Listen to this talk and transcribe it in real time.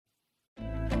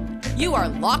You are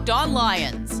Locked On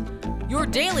Lions, your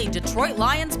daily Detroit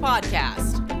Lions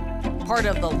podcast. Part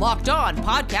of the Locked On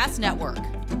Podcast Network,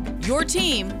 your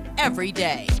team every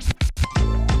day.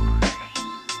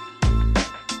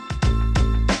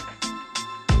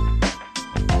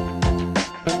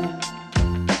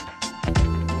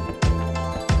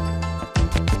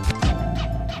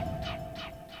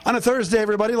 On a Thursday,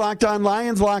 everybody, Locked On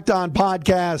Lions, Locked On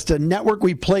Podcast Network.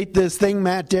 We plate this thing,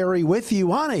 Matt Derry, with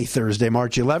you on a Thursday,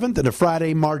 March 11th, and a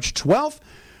Friday, March 12th.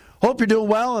 Hope you're doing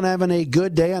well and having a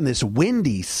good day on this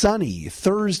windy, sunny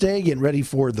Thursday, getting ready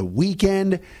for the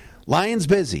weekend. Lions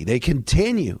busy. They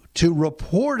continue to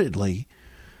reportedly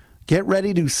get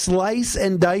ready to slice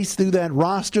and dice through that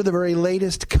roster, the very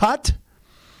latest cut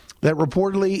that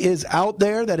reportedly is out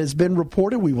there, that has been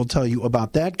reported. We will tell you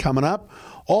about that coming up.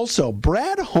 Also,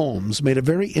 Brad Holmes made a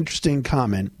very interesting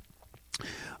comment.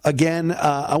 Again,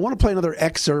 I want to play another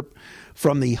excerpt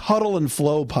from the Huddle and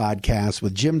Flow podcast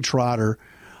with Jim Trotter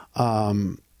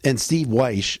and Steve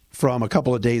Weish from a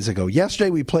couple of days ago. Yesterday,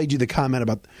 we played you the comment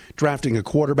about drafting a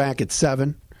quarterback at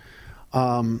 7.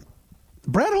 Brad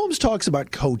Holmes talks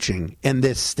about coaching and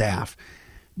this staff.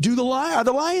 Are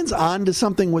the Lions on to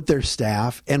something with their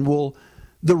staff, and will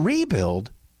the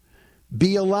rebuild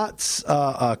be a lot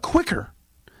quicker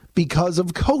because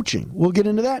of coaching? We'll get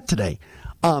into that today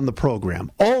on the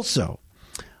program. Also,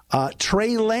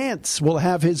 Trey Lance will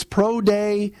have his pro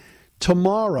day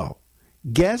tomorrow.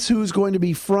 Guess who's going to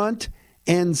be front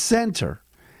and center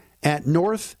at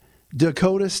North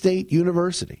Dakota State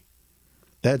University?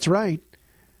 That's right.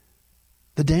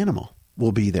 The Danimal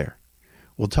will be there.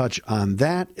 We'll touch on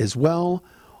that as well.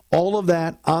 All of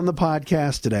that on the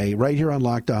podcast today, right here on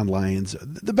Locked On Lions.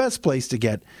 The best place to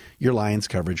get your Lions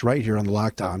coverage, right here on the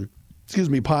Locked On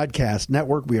Podcast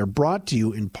Network. We are brought to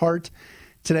you in part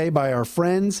today by our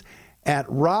friends at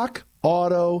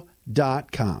rockauto.com.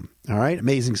 All right,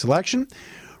 amazing selection.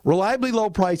 Reliably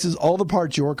low prices, all the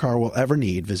parts your car will ever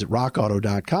need. Visit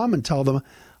rockauto.com and tell them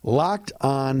Locked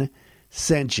On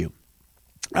sent you.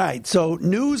 All right, so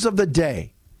news of the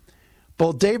day.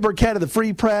 Both Dave Burkett of the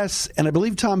Free Press and I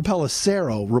believe Tom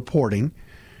Pelissero reporting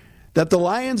that the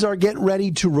Lions are getting ready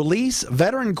to release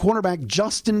veteran cornerback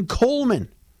Justin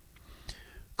Coleman.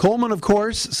 Coleman, of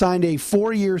course, signed a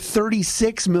 4-year,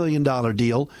 $36 million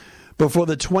deal before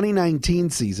the 2019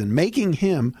 season, making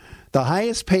him the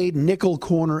highest-paid nickel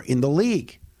corner in the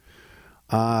league.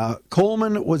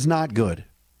 Coleman was not good.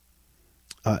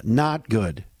 Not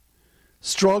good.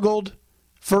 Struggled.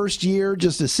 First year,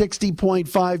 just a 60.5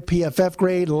 PFF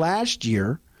grade. Last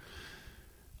year,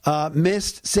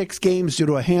 missed 6 games due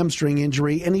to a hamstring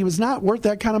injury, and he was not worth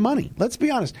that kind of money. Let's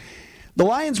be honest. The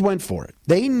Lions went for it.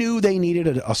 They knew they needed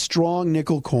a strong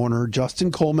nickel corner.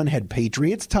 Justin Coleman had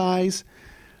Patriots ties.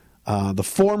 The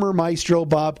former maestro,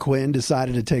 Bob Quinn,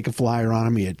 decided to take a flyer on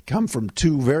him. He had come from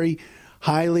 2 very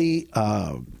highly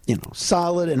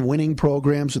solid and winning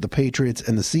programs with the Patriots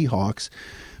and the Seahawks.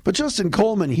 But Justin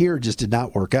Coleman here just did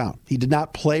not work out. He did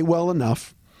not play well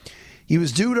enough. He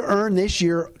was due to earn this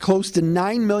year close to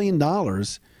 $9 million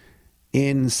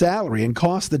in salary and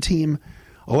cost the team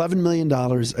 $11 million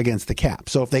against the cap.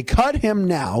 So if they cut him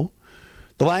now,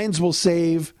 the Lions will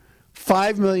save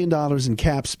 $5 million in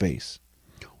cap space.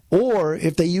 Or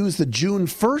if they use the June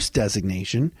 1st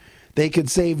designation, they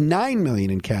could save $9 million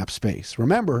in cap space.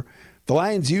 Remember, the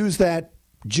Lions use that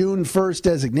June 1st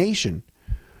designation.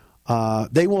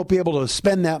 They won't be able to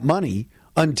spend that money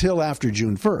until after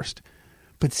June 1st.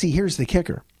 But see, here's the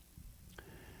kicker.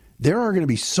 There are going to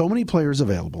be so many players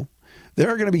available. There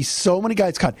are going to be so many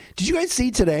guys cut. Did you guys see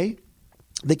today?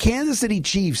 The Kansas City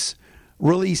Chiefs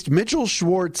released Mitchell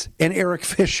Schwartz and Eric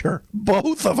Fisher,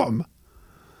 both of them.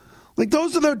 Like,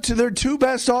 those are their 2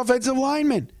 best offensive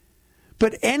linemen.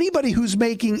 But anybody who's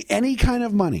making any kind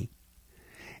of money,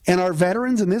 and our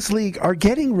veterans in this league are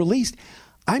getting released,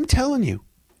 I'm telling you,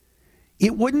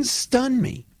 it wouldn't stun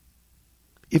me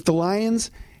if the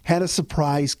Lions had a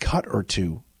surprise cut or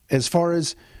 2 as far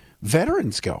as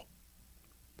veterans go.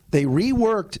 They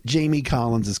reworked Jamie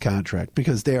Collins' contract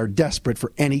because they are desperate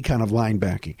for any kind of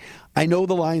linebacking. I know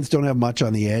the Lions don't have much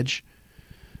on the edge,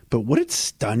 but would it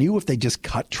stun you if they just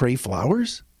cut Trey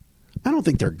Flowers? I don't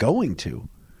think they're going to.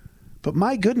 But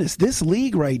my goodness, this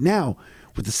league right now,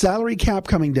 with the salary cap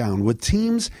coming down, with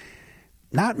teams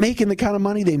not making the kind of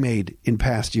money they made in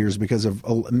past years because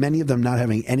of many of them not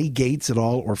having any gates at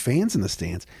all or fans in the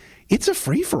stands, it's a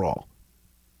free-for-all.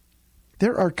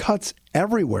 There are cuts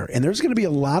everywhere, and there's going to be a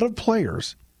lot of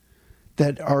players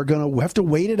that are going to have to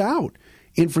wait it out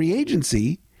in free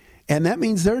agency, and that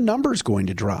means their number's going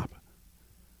to drop.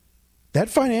 That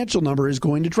financial number is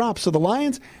going to drop. So the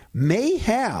Lions may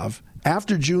have,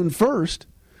 after June 1st,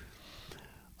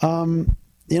 an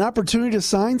opportunity to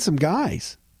sign some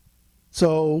guys.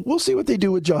 So we'll see what they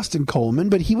do with Justin Coleman,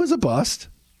 but he was a bust.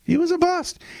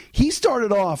 He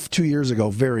started off 2 years ago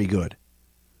very good.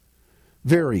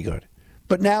 Very good.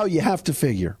 But now you have to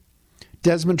figure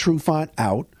Desmond Trufant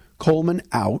out, Coleman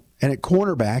out, and at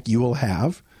cornerback you will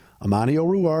have Amani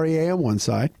Oruwariye on one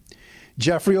side,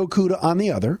 Jeffrey Okudah on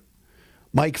the other.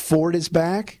 Mike Ford is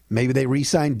back. Maybe they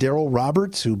re-signed Darryl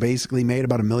Roberts, who basically made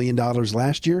about $1 million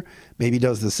last year. Maybe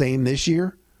does the same this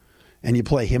year. And you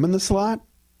play him in the slot.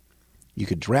 You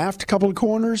could draft a couple of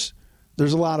corners.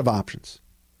 There's a lot of options.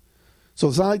 So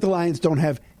it's not like the Lions don't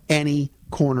have any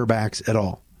cornerbacks at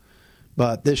all.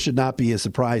 But this should not be a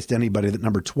surprise to anybody that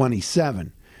number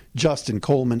 27, Justin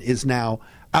Coleman, is now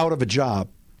out of a job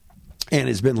and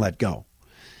has been let go.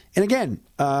 And again,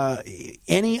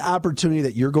 any opportunity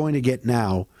that you're going to get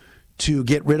now to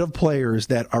get rid of players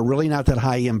that are really not that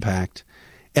high impact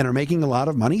and are making a lot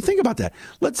of money, think about that.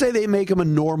 Let's say they make them a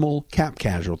normal cap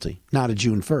casualty, not a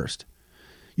June 1st.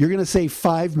 You're going to save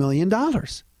 $5 million.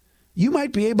 You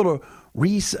might be able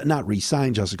to not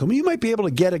re-sign Justin Coleman. You might be able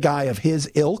to get a guy of his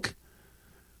ilk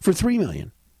for $3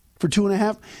 million, for $2.5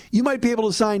 million. You might be able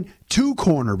to sign 2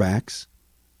 cornerbacks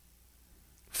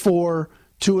for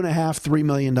 $2.5, $3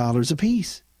 million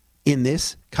apiece in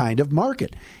this kind of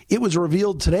market. It was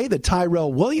revealed today that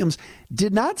Tyrell Williams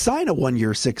did not sign a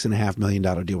 1-year, $6.5 million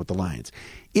deal with the Lions.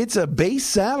 It's a base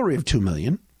salary of $2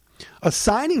 million, a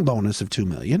signing bonus of $2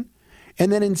 million,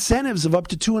 and then incentives of up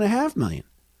to $2.5 million.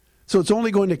 So it's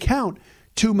only going to count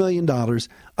 $2 million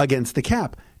against the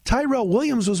cap. Tyrell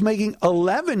Williams was making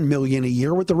 $11 million a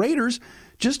year with the Raiders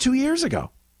just 2 years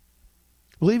ago.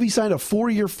 I believe he signed a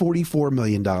 4-year, $44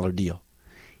 million deal.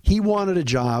 He wanted a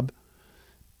job.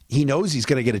 He knows he's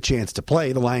going to get a chance to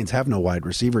play. The Lions have no wide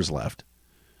receivers left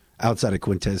outside of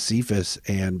Quintez Cephas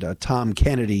and Tom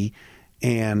Kennedy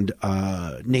and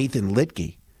Nathan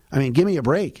Littke. I mean, give me a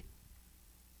break.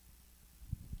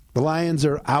 The Lions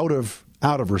are out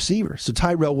of receivers. So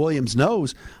Tyrell Williams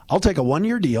knows, I'll take a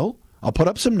 1-year deal, I'll put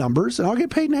up some numbers, and I'll get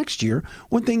paid next year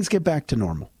when things get back to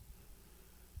normal.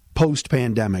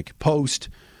 Post-pandemic,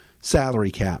 post-salary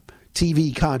cap,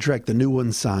 TV contract, the new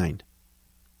one signed.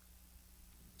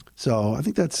 So I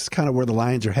think that's kind of where the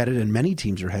Lions are headed, and many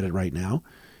teams are headed right now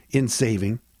in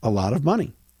saving a lot of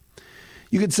money.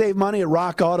 You can save money at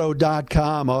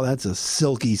rockauto.com. Oh, that's a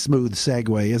silky smooth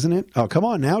segue, isn't it? Oh, come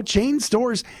on now. Chain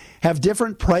stores have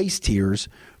different price tiers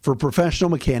for professional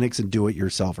mechanics and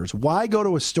do-it-yourselfers. Why go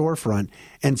to a storefront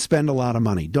and spend a lot of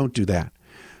money? Don't do that.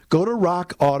 Go to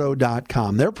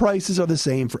rockauto.com. Their prices are the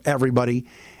same for everybody,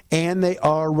 and they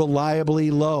are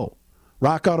reliably low.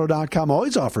 RockAuto.com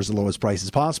always offers the lowest prices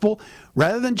possible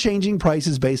rather than changing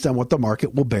prices based on what the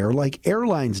market will bear like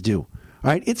airlines do. All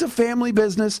right? It's a family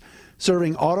business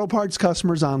serving auto parts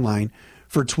customers online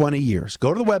for 20 years.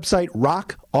 Go to the website,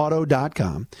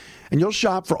 rockauto.com, and you'll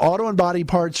shop for auto and body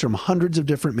parts from hundreds of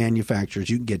different manufacturers.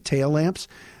 You can get tail lamps,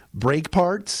 brake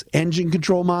parts, engine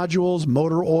control modules,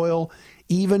 motor oil,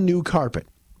 even new carpet.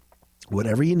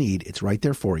 Whatever you need, it's right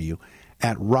there for you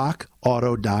at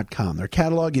rockauto.com. Their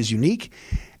catalog is unique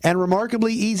and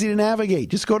remarkably easy to navigate.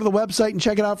 Just go to the website and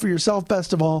check it out for yourself.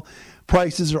 Best of all,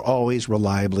 prices are always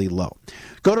reliably low.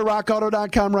 Go to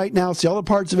rockauto.com right now. See all the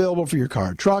parts available for your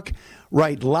car or truck.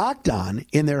 Write Locked On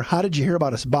in their How Did You Hear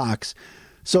About Us box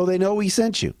so they know we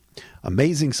sent you.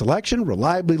 Amazing selection,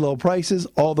 reliably low prices,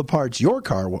 all the parts your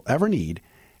car will ever need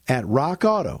at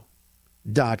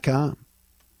rockauto.com.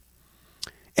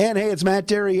 And hey, it's Matt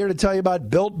Derry here to tell you about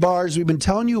Built Bars. We've been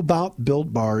telling you about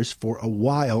Built Bars for a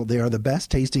while. They are the best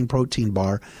tasting protein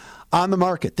bar on the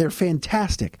market. They're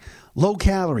fantastic. Low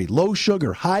calorie, low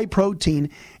sugar, high protein,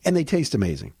 and they taste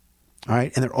amazing. All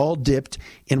right, and they're all dipped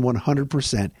in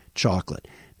 100% chocolate.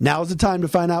 Now's the time to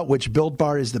find out which Built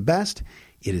Bar is the best.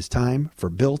 It is time for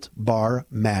Built Bar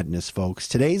Madness, folks.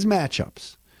 Today's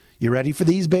matchups. You ready for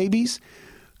these babies?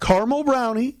 Caramel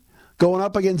Brownie going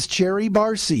up against Cherry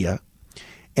Barcia,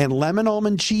 and lemon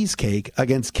almond cheesecake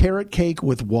against carrot cake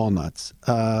with walnuts.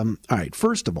 All right,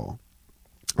 first of all,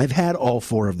 I've had all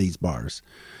 4 of these bars.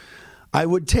 I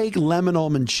would take lemon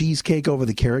almond cheesecake over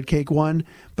the carrot cake one,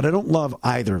 but I don't love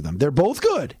either of them. They're both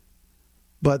good,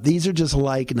 but these are just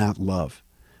like, not love.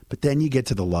 But then you get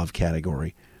to the love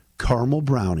category. Caramel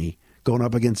Brownie going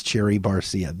up against Cherry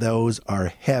Barcia. Those are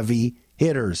heavy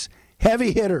hitters.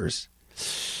 Heavy hitters.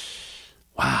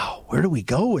 Wow, where do we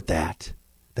go with that?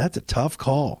 That's a tough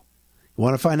call. You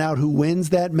want to find out who wins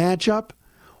that matchup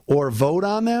or vote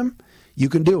on them? You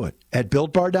can do it at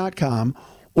BuiltBar.com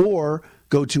or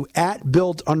go to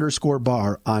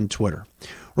 @Built_bar on Twitter.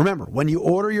 Remember, when you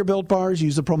order your Built Bars,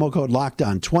 use the promo code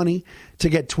LOCKEDON20 to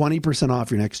get 20%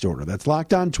 off your next order. That's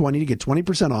LOCKEDON20 to get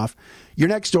 20% off your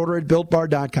next order at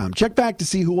BuiltBar.com. Check back to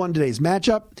see who won today's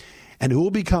matchup and who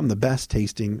will become the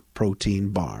best-tasting protein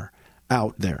bar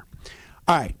out there.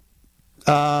 All right.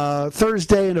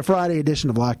 Thursday and a Friday edition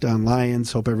of Locked On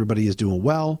Lions. Hope everybody is doing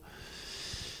well.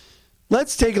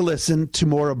 Let's take a listen to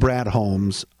more of Brad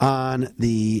Holmes on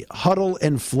the Huddle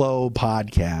and Flow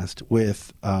podcast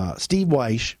with Steve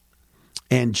Wyche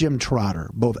and Jim Trotter,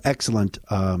 both excellent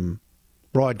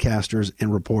broadcasters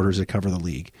and reporters that cover the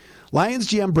league. Lions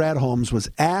GM Brad Holmes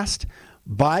was asked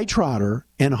by Trotter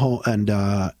and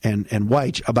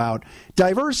Wyche about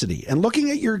diversity and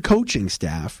looking at your coaching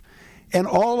staff and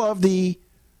all of the,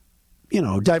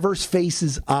 diverse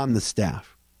faces on the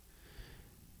staff.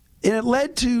 And it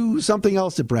led to something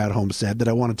else that Brad Holmes said that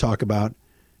I want to talk about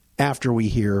after we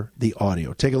hear the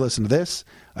audio. Take a listen to this.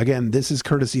 Again, this is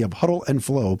courtesy of Huddle and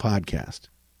Flow podcast.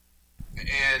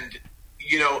 And,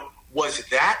 was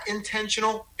that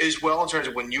intentional as well in terms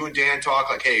of when you and Dan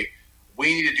talk like, hey,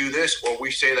 we need to do this, or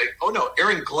we say like, oh no,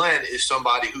 Aaron Glenn is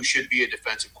somebody who should be a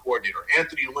defensive coordinator.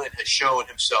 Anthony Lynn has shown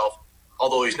himself,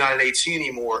 although he's not an 8C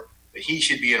anymore, that he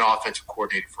should be an offensive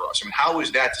coordinator for us. I mean, how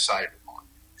was that decided upon?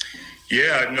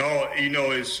 Yeah, no,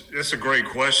 that's a great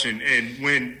question. And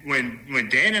when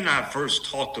Dan and I first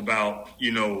talked about,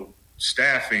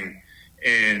 staffing,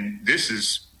 and this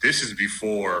is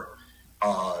before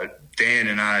Dan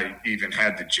and I even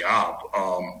had the job.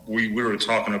 We were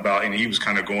talking about, and he was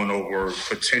kind of going over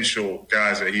potential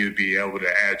guys that he would be able to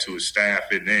add to his staff.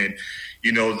 And then,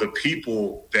 the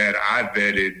people that I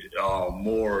vetted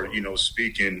more,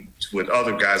 speaking with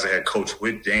other guys that had coached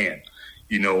with Dan,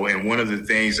 and one of the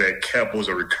things that was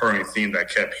a recurring theme that I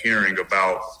kept hearing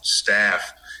about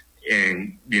staff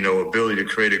and, ability to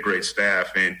create a great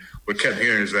staff. And what kept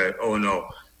hearing is that, oh no,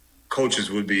 coaches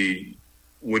would be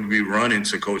running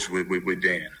to coach with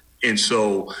Dan. And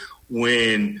so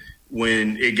when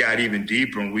it got even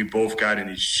deeper and we both got in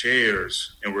these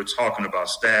chairs and we're talking about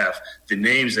staff, the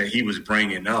names that he was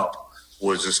bringing up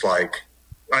was just like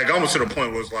almost to the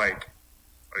point was like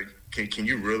can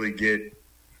you really get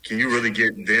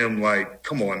them? Like,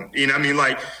 come on. Me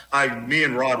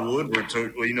and Rod Woodward,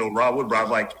 Rod Woodward,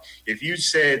 like, if you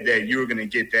said that you were going to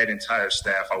get that entire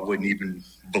staff, I wouldn't even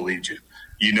believe you.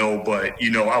 But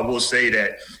I will say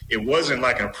that it wasn't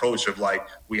like an approach of like,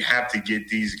 we have to get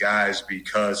these guys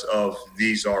because of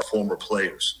these are former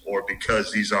players or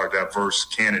because these are diverse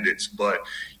candidates. But,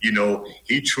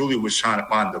 he truly was trying to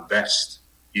find the best.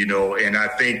 And I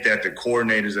think that the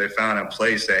coordinators they found in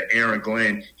place, that Aaron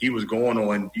Glenn, he was going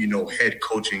on, head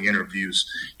coaching interviews,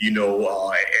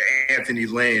 Anthony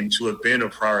Lynn to have been a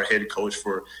prior head coach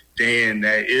for Dan,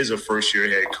 that is a first-year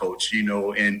head coach,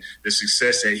 and the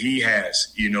success that he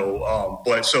has,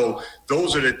 but so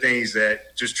those are the things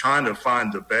that just trying to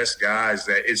find the best guys,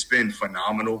 that it's been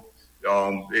phenomenal.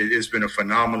 It's been a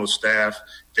phenomenal staff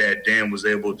that Dan was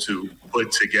able to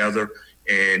put together.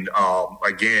 And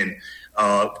again,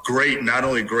 great, not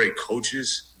only great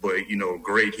coaches, but,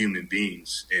 great human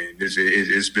beings. And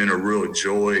it's been a real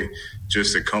joy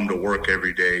just to come to work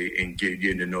every day and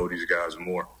getting to know these guys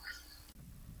more.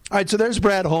 All right, so there's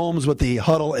Brad Holmes with the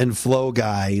Huddle and Flow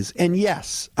guys. And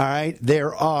yes, all right,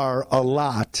 there are a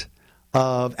lot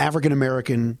of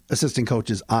African-American assistant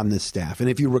coaches on this staff. And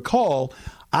if you recall,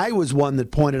 I was one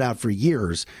that pointed out for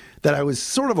years that I was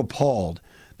sort of appalled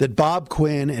that Bob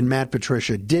Quinn and Matt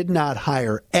Patricia did not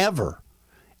hire ever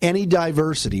any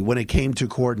diversity when it came to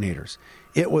coordinators.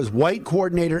 It was white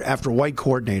coordinator after white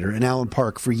coordinator in Allen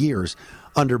Park for years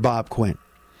under Bob Quinn.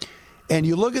 And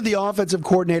you look at the offensive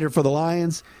coordinator for the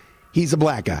Lions, he's a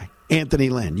black guy, Anthony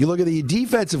Lynn. You look at the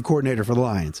defensive coordinator for the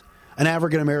Lions, an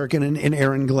African-American in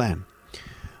Aaron Glenn.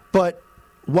 But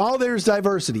while there's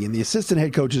diversity, and the assistant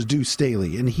head coach is Deuce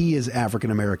Staley, and he is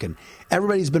African-American,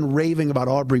 everybody's been raving about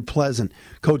Aubrey Pleasant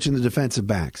coaching the defensive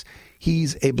backs.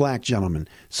 He's a black gentleman.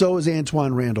 So is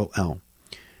Antoine Randall Elm.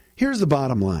 Here's the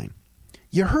bottom line.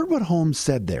 You heard what Holmes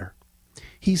said there.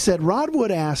 He said, Rod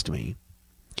Wood asked me,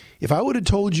 if I would have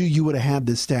told you you would have had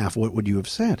this staff, what would you have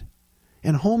said?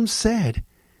 And Holmes said,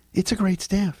 it's a great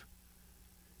staff.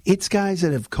 It's guys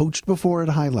that have coached before at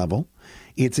a high level.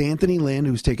 It's Anthony Lynn,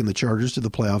 who's taken the Chargers to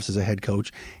the playoffs as a head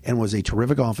coach and was a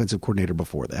terrific offensive coordinator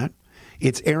before that.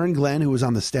 It's Aaron Glenn, who was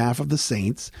on the staff of the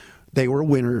Saints. They were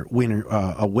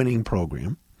a winning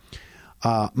program.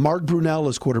 Mark Brunell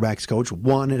as quarterback's coach,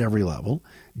 won at every level.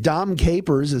 Dom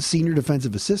Capers, as senior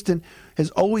defensive assistant,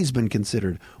 has always been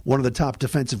considered one of the top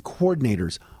defensive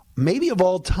coordinators, maybe of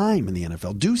all time in the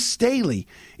NFL. Deuce Staley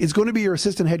is going to be your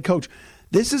assistant head coach.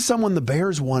 This is someone the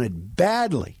Bears wanted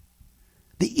badly.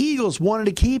 The Eagles wanted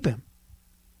to keep him.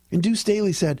 And Deuce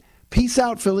Staley said, peace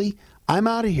out, Philly. I'm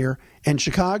out of here. And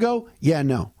Chicago, yeah,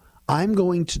 no. I'm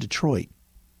going to Detroit.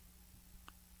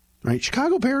 Right?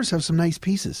 Chicago Bears have some nice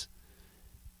pieces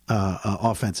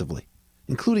offensively,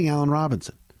 including Allen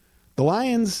Robinson. The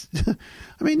Lions, the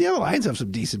Lions have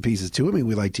some decent pieces too. I mean,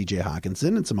 we like TJ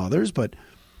Hawkinson and some others, but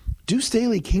Deuce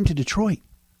Staley came to Detroit.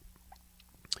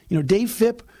 Dave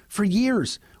Phipp, for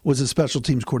years, was a special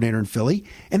teams coordinator in Philly,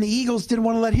 and the Eagles didn't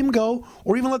want to let him go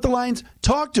or even let the Lions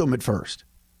talk to him at first.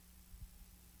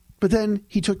 But then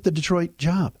he took the Detroit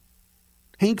job.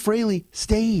 Hank Fraley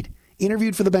stayed,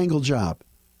 interviewed for the Bengal job,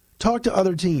 talked to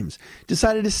other teams,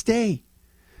 decided to stay.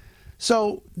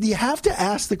 So you have to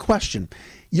ask the question.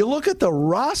 You look at the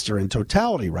roster in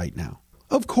totality right now.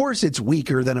 Of course it's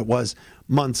weaker than it was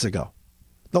months ago.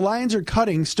 The Lions are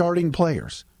cutting starting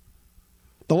players.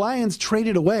 The Lions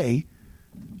traded away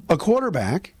a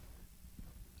quarterback,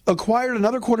 acquired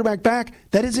another quarterback back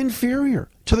that is inferior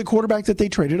to the quarterback that they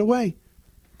traded away.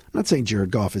 I'm not saying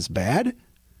Jared Goff is bad,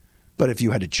 but if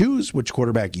you had to choose which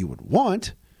quarterback you would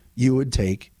want, you would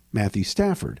take Matthew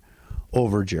Stafford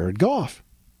over Jared Goff.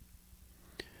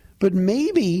 But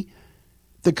maybe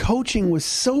the coaching was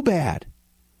so bad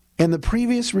and the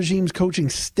previous regime's coaching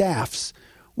staffs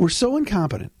were so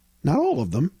incompetent, not all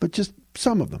of them, but just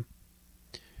some of them,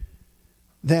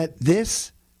 that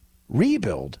this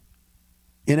rebuild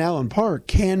in Allen Park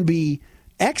can be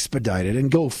expedited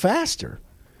and go faster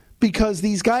because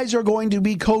these guys are going to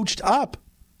be coached up.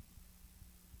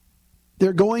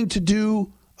 They're going to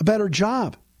do a better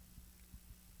job.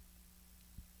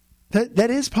 That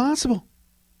is possible.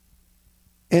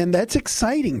 And that's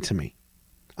exciting to me.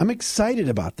 I'm excited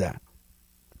about that.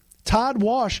 Todd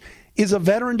Wash is a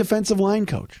veteran defensive line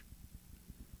coach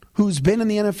who's been in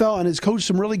the NFL and has coached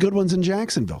some really good ones in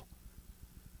Jacksonville.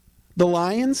 The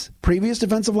Lions, previous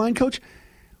defensive line coach,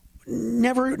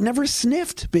 never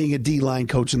sniffed being a D-line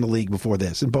coach in the league before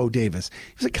this, and Bo Davis.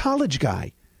 He was a college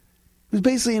guy. He was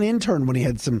basically an intern when he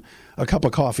had a cup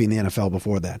of coffee in the NFL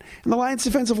before that. And the Lions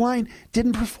defensive line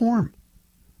didn't perform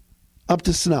up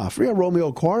to snuff. Yeah,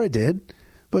 Romeo Okwara did,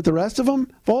 but the rest of them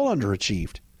have all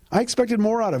underachieved. I expected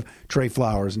more out of Trey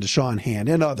Flowers and Deshaun Hand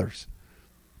and others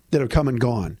that have come and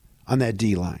gone on that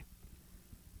D-line.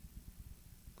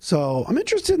 So I'm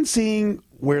interested in seeing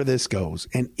where this goes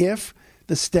and if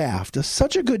the staff does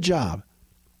such a good job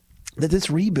that this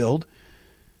rebuild,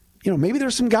 maybe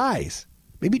there's some guys.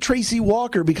 Maybe Tracy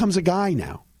Walker becomes a guy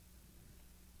now.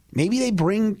 Maybe they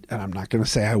bring, and I'm not going to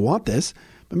say I want this,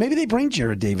 but maybe they bring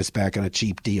Jared Davis back on a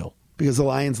cheap deal because the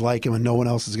Lions like him and no one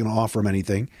else is going to offer him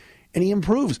anything, and he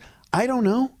improves. I don't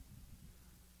know.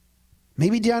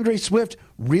 Maybe DeAndre Swift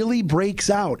really breaks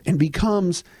out and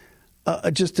becomes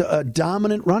just a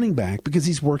dominant running back because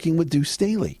he's working with Deuce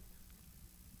Staley.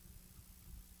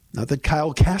 Not that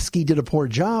Kyle Kasky did a poor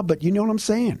job, but you know what I'm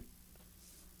saying.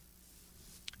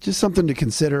 Just something to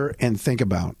consider and think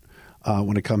about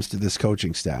when it comes to this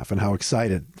coaching staff and how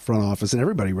excited front office and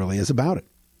everybody really is about it.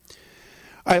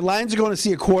 All right, Lions are going to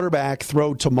see a quarterback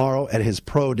throw tomorrow at his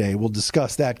pro day. We'll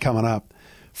discuss that coming up.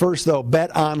 First, though,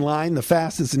 Bet Online, the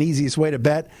fastest and easiest way to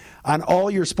bet on all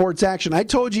your sports action. I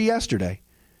told you yesterday,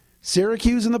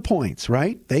 Syracuse and the points,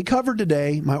 right? They covered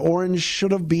today. My Orange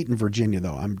should have beaten Virginia,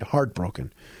 though. I'm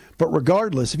heartbroken. But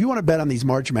regardless, if you want to bet on these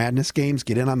March Madness games,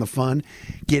 get in on the fun,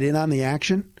 get in on the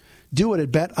action, do it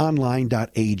at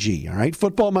betonline.ag, all right?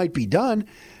 Football might be done,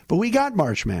 but we got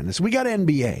March Madness. We got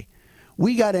NBA.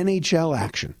 We got NHL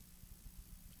action.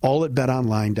 All at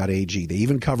betonline.ag. They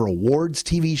even cover awards,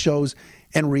 TV shows,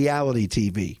 and reality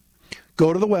TV.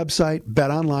 Go to the website,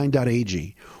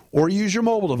 betonline.ag, or use your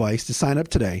mobile device to sign up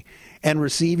today and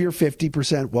receive your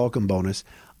 50% welcome bonus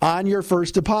on your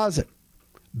first deposit.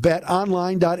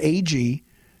 BetOnline.ag,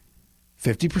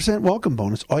 50% welcome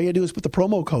bonus. All you got to do is put the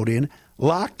promo code in,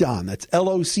 Locked On. That's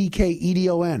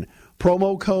LOCKEDON.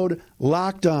 Promo code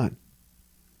Locked On.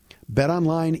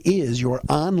 BetOnline is your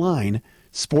online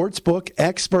sportsbook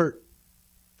expert.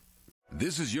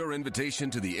 This is your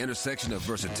invitation to the intersection of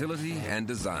versatility and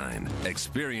design.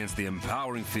 Experience the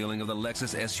empowering feeling of the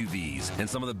Lexus SUVs and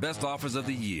some of the best offers of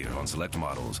the year on select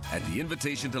models at the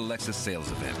Invitation to Lexus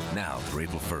sales event, now through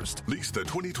April 1st. Lease the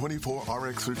 2024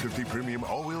 RX 350 Premium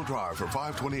all-wheel drive for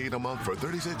 $528 a month for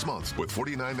 36 months with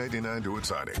 $49.99 due at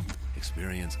signing.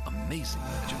 Experience amazing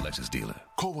at your Lexus dealer.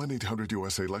 Call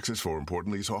 1-800-USA-LEXUS for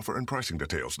important lease offer and pricing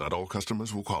details. Not all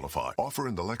customers will qualify. Offer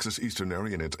in the Lexus Eastern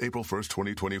area and it's April 1st,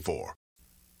 2024.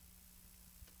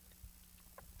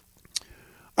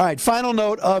 All right, final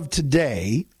note of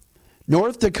today.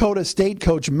 North Dakota State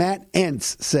coach Matt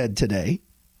Entz said today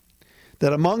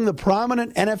that among the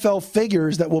prominent NFL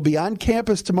figures that will be on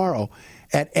campus tomorrow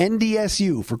at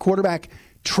NDSU for quarterback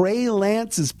Trey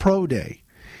Lance's pro day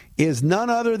is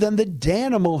none other than the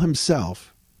Danimal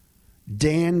himself,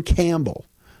 Dan Campbell,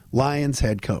 Lions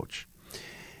head coach.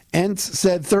 Entz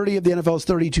said 30 of the NFL's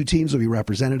 32 teams will be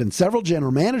represented, and several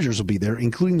general managers will be there,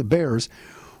 including the Bears'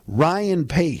 Ryan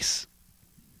Pace.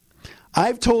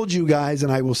 I've told you guys,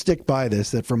 and I will stick by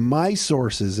this, that from my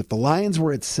sources, if the Lions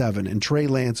were at 7 and Trey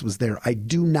Lance was there, I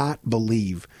do not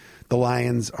believe the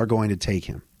Lions are going to take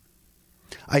him.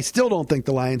 I still don't think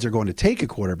the Lions are going to take a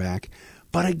quarterback,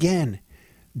 but again,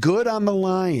 good on the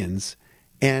Lions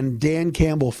and Dan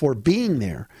Campbell for being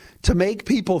there to make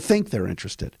people think they're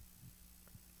interested.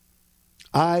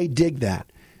 I dig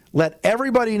that. Let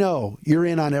everybody know you're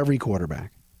in on every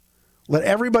quarterback. Let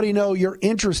everybody know you're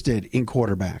interested in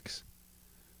quarterbacks.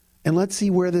 And let's see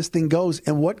where this thing goes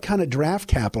and what kind of draft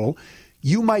capital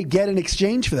you might get in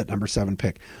exchange for that number 7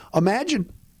 pick.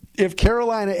 Imagine if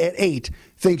Carolina at 8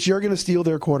 thinks you're going to steal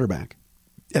their quarterback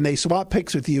and they swap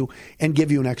picks with you and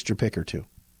give you an extra pick or two.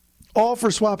 All for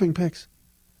swapping picks.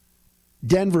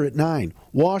 Denver at 9,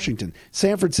 Washington,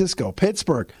 San Francisco,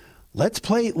 Pittsburgh. Let's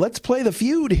play the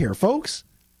feud here, folks.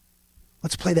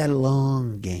 Let's play that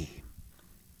long game.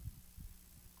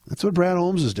 That's what Brad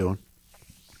Holmes is doing.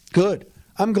 Good.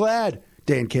 I'm glad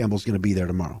Dan Campbell's going to be there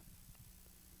tomorrow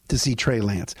to see Trey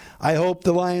Lance. I hope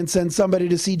the Lions send somebody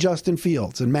to see Justin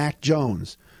Fields and Mac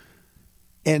Jones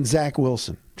and Zach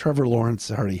Wilson. Trevor Lawrence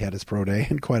already had his pro day,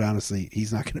 and quite honestly,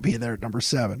 he's not going to be there at number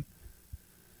 7.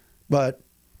 But,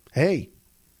 hey,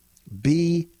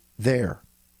 be there.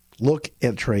 Look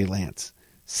at Trey Lance.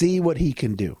 See what he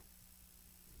can do.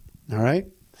 All right?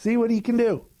 See what he can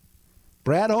do.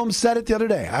 Brad Holmes said it the other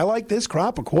day. I like this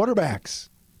crop of quarterbacks.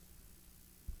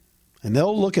 And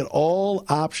they'll look at all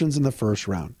options in the first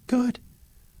round. Good.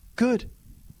 Good.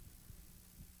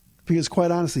 Because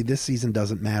quite honestly, this season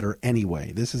doesn't matter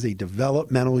anyway. This is a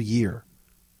developmental year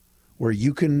where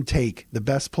you can take the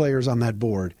best players on that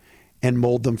board and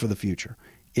mold them for the future.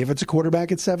 If it's a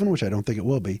quarterback at 7, which I don't think it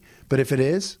will be, but if it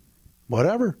is,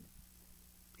 whatever.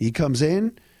 He comes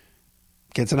in,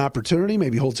 gets an opportunity,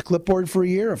 maybe holds a clipboard for a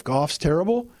year. If Goff's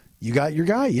terrible, you got your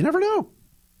guy. You never know.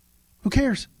 Who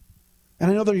cares? And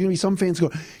I know there are going to be some fans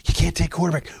go, you can't take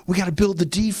quarterback. We got to build the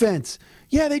defense.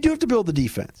 Yeah, they do have to build the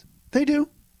defense. They do.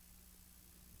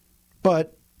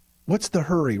 But what's the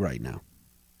hurry right now?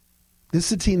 This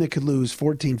is a team that could lose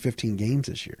 14, 15 games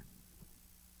this year.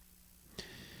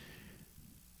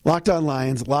 Locked On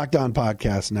Lions, Locked On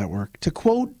Podcast Network. To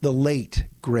quote the late,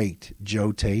 great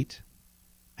Joe Tate,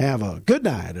 have a good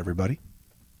night, everybody.